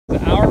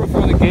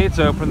gates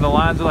open, the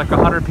lines are like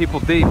 100 people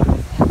deep.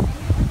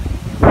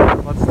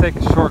 Let's take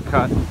a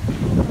shortcut.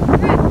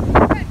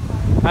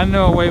 I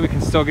know a way we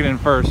can still get in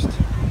first.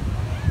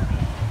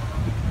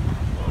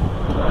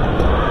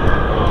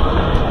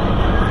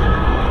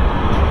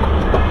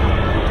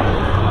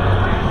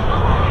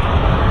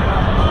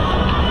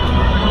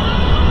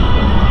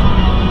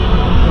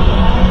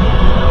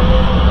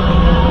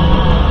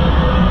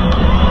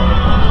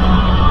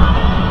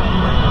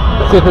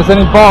 See if there's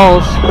any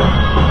balls.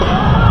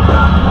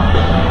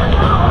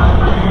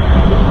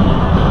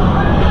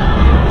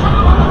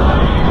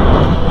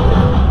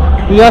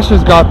 The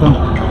ushers got them.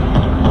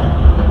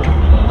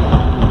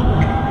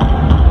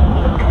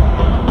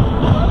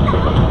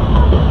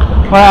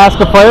 Want to ask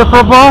a player for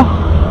a ball?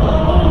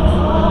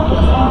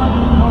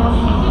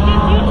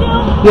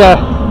 Yeah.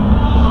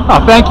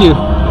 Oh, thank you.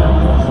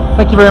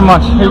 Thank you very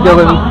much. Here you go,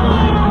 Livy.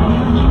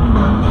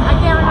 I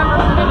can't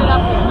remember who did it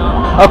up here,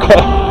 though.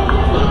 Okay.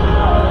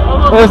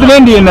 There's an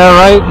Indian there,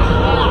 right?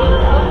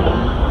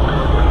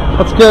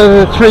 Let's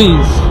go to the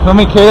trees. Let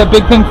me carry that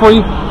big thing for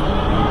you.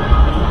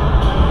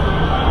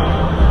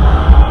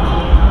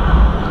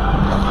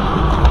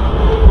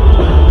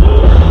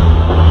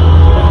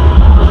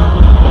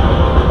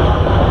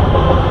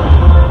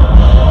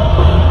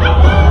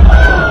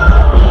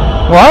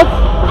 What?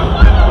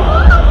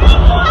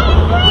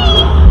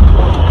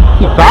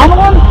 You found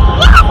one?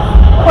 Yeah.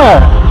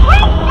 Where?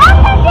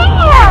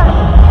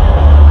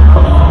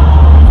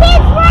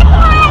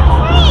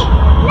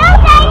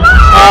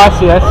 I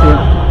see, I see.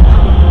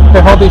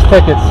 Okay, hold these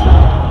tickets.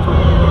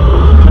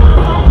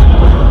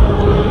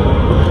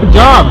 Good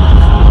job.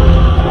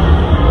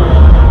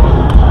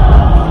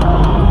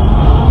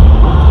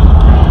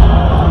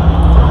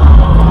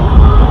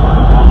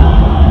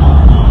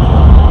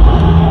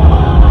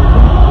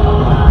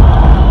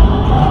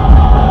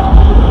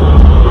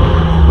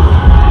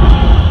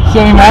 See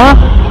any more?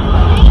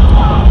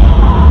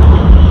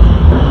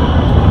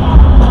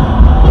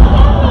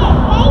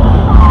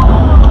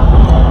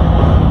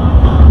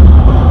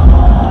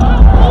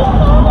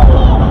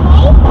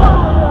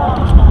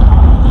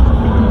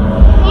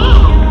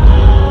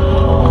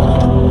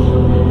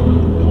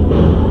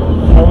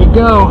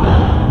 Go.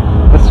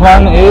 This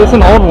one is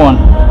an old one.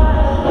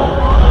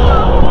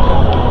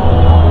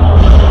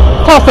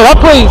 Toss it up,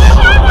 please.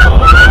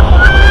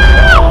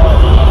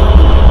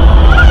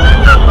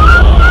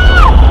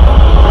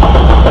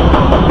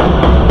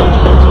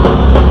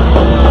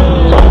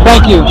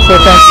 Thank you. Say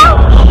thank you.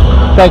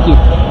 Thank you.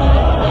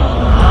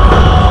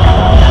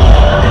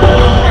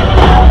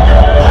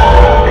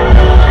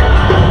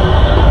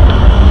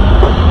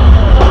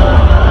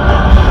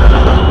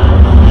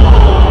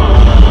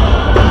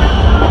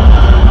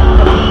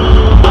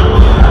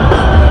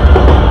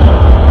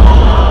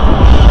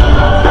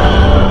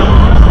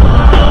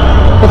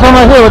 One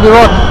right here, would you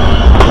look?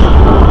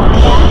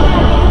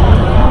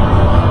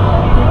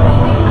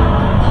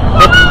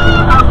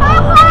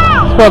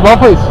 Square ball,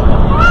 please.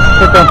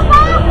 Take them.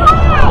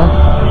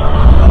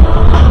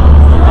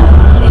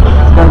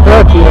 It's going to throw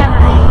it to you.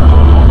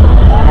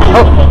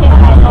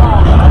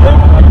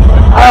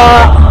 Oh.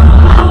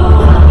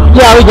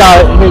 Yeah, we got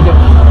it. Here you go.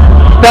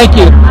 Thank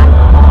you.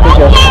 Here you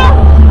go.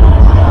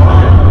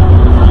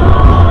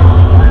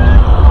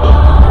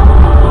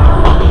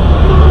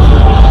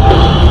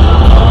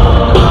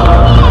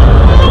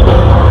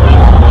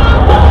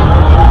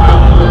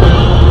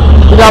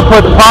 We gotta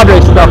put the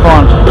Padres stuff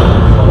on.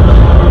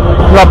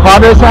 You got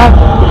Padres hat?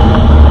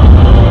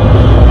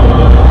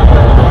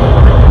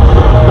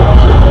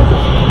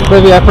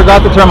 Olivia, I forgot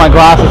to turn my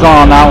glasses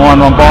on that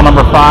one on ball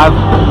number 5.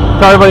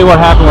 Tell everybody what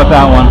happened with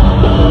that one.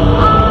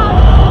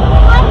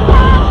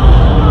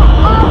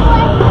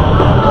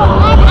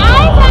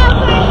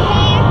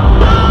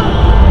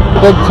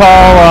 Big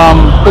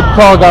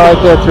tall guy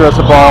right there threw us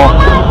a ball.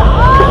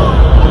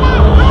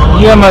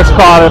 You almost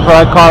caught it, but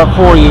I caught it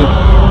for you.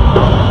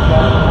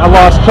 I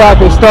lost track.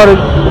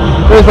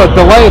 There's a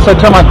delay, so I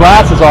turned my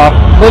glasses off.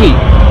 Liddy.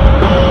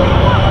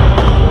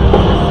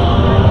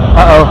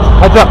 Uh-oh.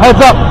 Heads up, heads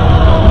up.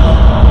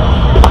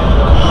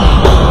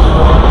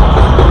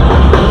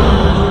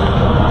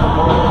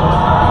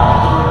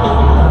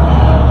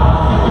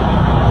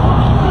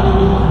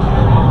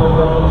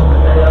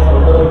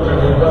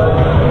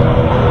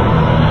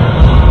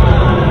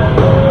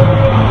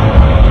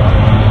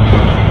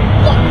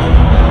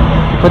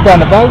 Put down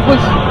the bag,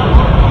 please.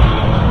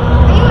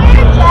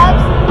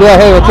 Yeah,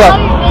 hey, what's up?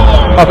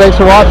 Oh, thanks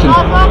for watching.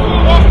 I was watching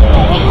it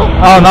yesterday.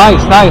 Oh,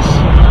 nice, nice.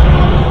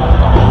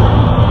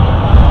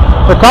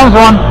 Here comes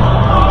one.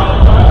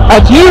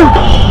 That's you.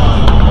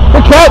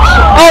 Good catch.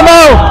 Oh,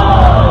 no.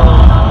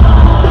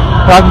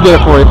 I can get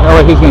it for you. Oh,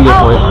 wait, he's going to get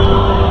it for you.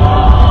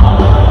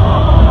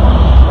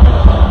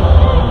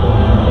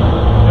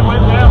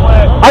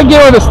 I can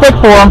get it with a stick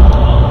for him.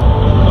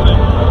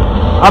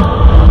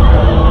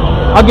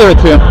 I'll give it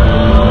to him.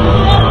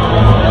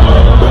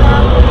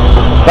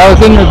 That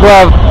was in your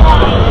glove.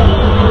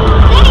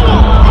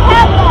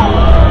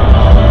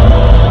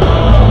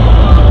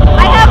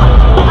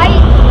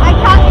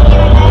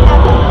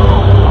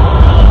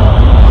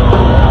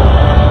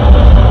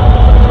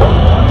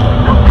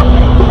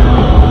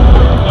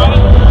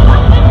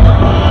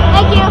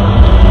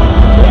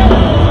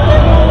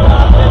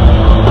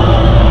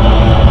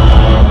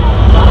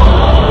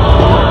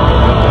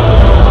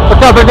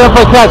 Look out, they're gonna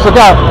play catch, look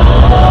out.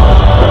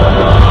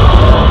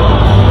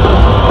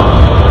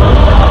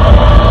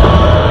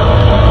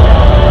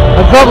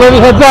 Heads up, Libby,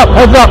 heads up,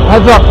 heads up,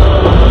 heads up.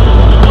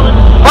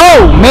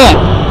 Oh, man.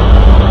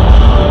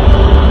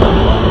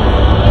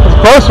 That's a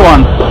close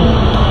one.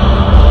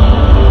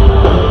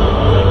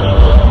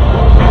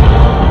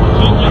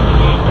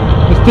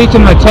 He's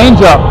teaching them a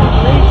change up.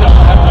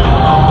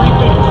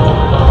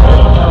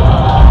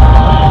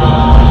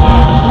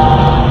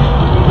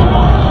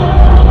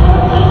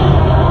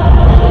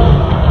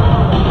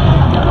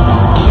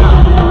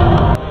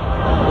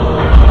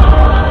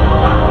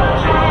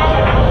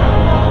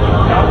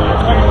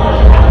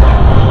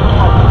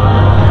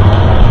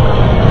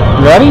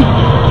 Ready?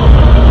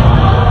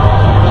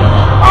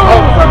 Oh,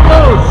 so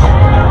close.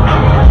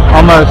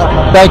 Almost.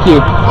 Thank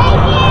you.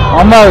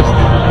 Almost.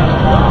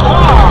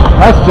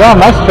 Nice jump.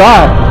 Nice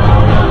try.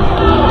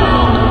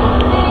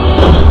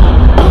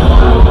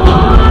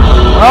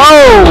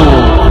 Oh!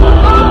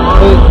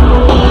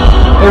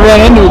 They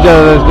ran into each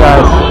other, those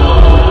guys.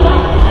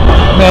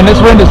 Man, this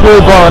wind is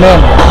really blowing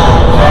in.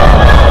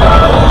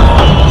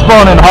 It's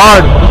blowing in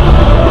hard.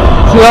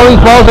 See, all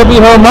these balls will be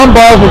home run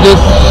balls are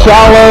just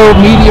shallow,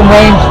 medium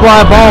range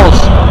fly balls.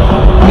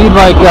 We need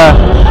like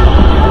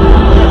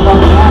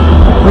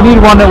we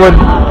need one that would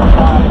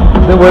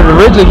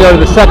originally go to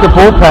the second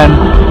bullpen.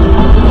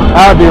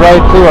 That would be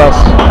right to us.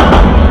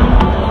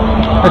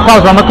 Here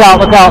comes one, look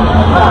out, look out.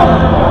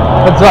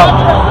 Heads up.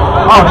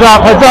 Heads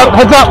up, heads up,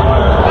 heads up.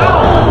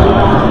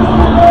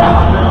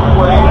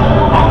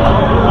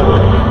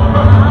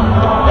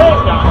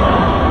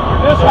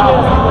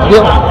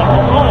 Yep.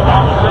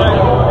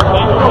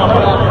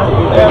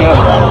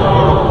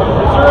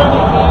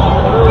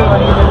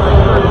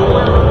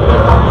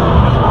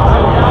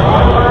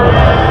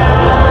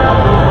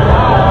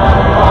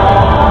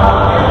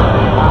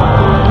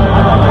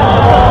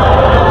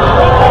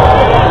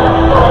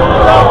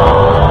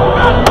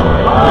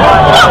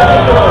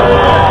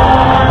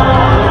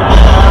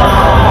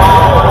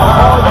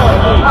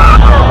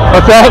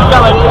 What's that?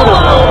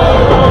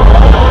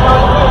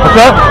 What's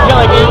that?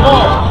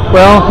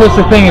 Well, here's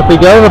the thing. If we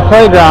go to the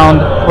playground,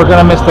 we're going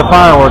to miss the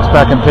fireworks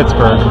back in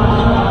Pittsburgh.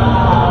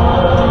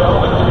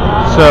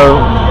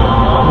 So,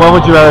 what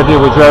would you rather do?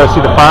 Would you rather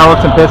see the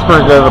fireworks in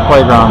Pittsburgh or go to the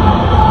playground?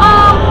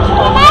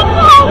 Can I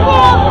go to the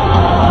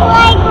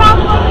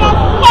playground for this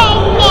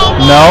game,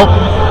 maybe? No.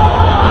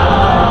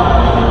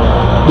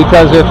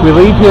 Because if we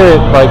leave here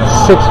at like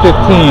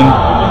 6:15,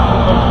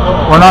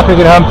 we're not going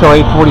to get home till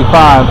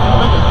 8:45.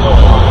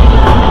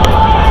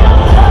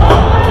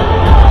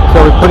 So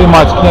we pretty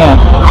much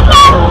can't.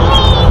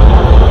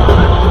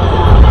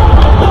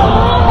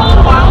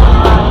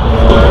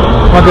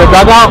 Want to go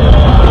dugout?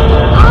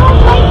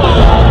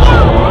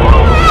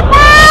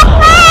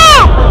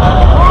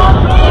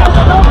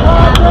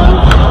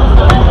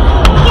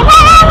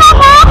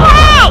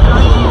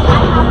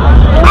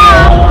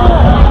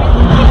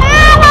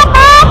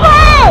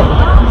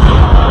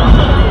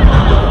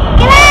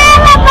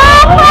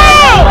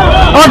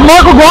 Oh, it's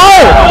Mark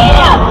McGuire!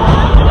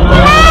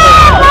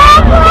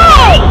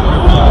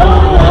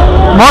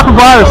 Mark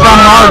McGuire is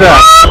signing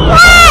autograph.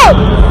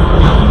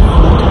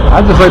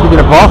 I'd just like to get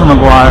a ball from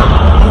McGuire.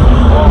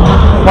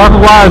 Mark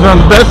McGuire is one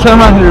of the best home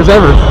run hitters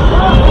ever.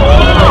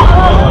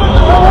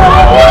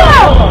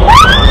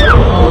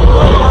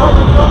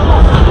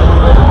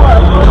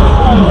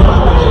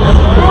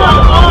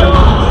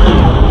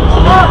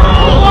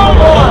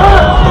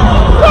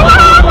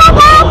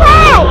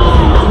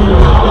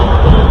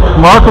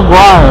 Mark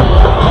McGuire.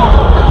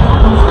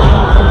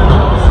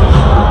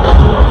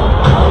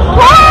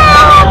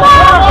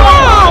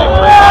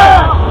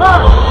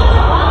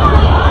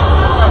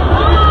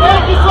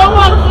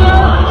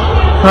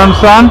 From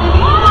son?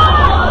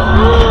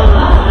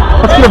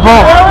 Let's get a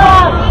ball.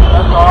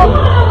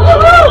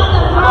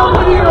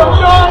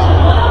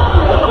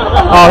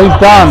 Oh, he's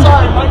done.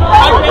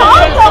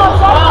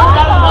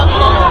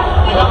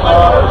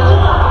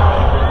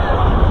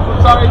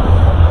 Sorry.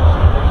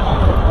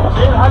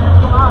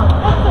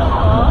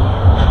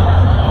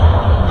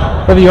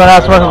 What do you want to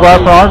ask Mark McGuire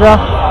for an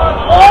autograph?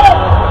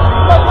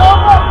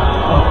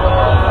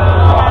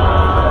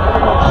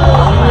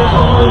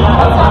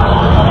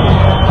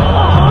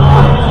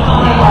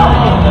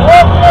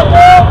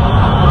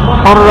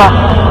 Hold it up.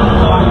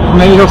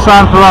 Maybe he'll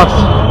sign for us.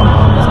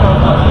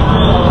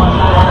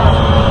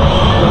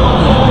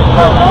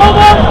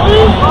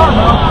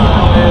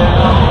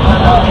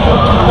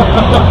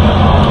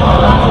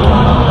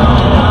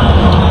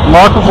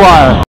 Mark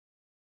McGuire.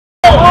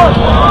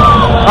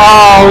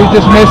 Oh, we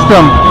just missed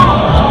him.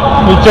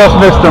 We just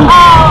missed him.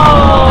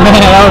 Man,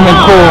 that would have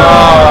been cool.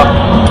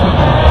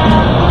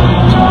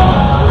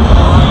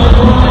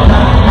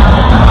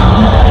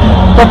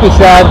 Don't be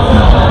sad.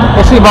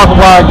 We'll see Mark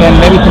McGuire again,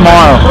 maybe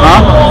tomorrow,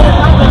 huh?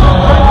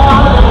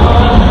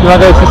 You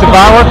want to go see some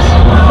fireworks?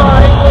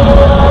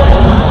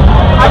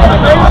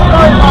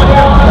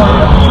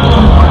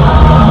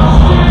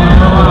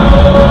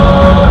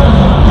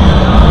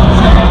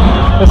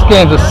 This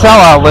game's a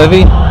sellout,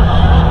 Livy.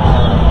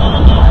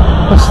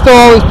 still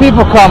all these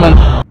people coming.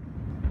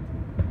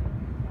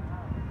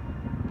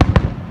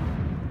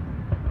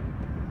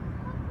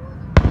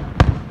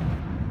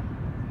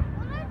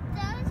 What are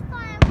those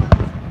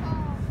fireworks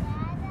called,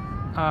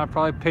 Dad?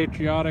 Probably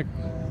patriotic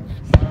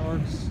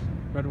fireworks,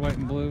 red, white,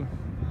 and blue.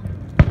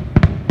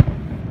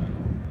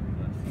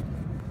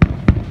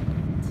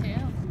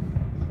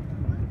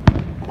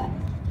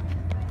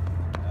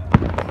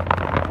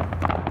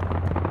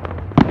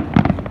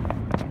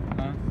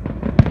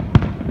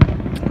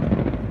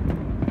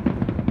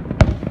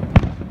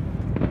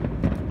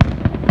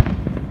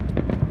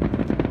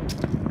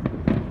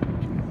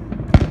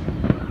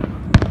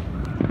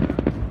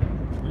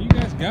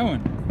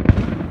 Going.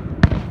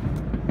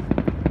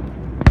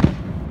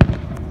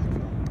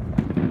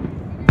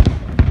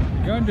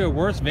 You're going to a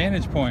worse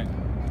vantage point.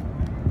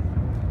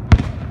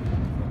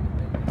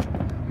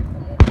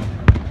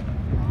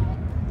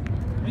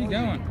 Where are you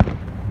going?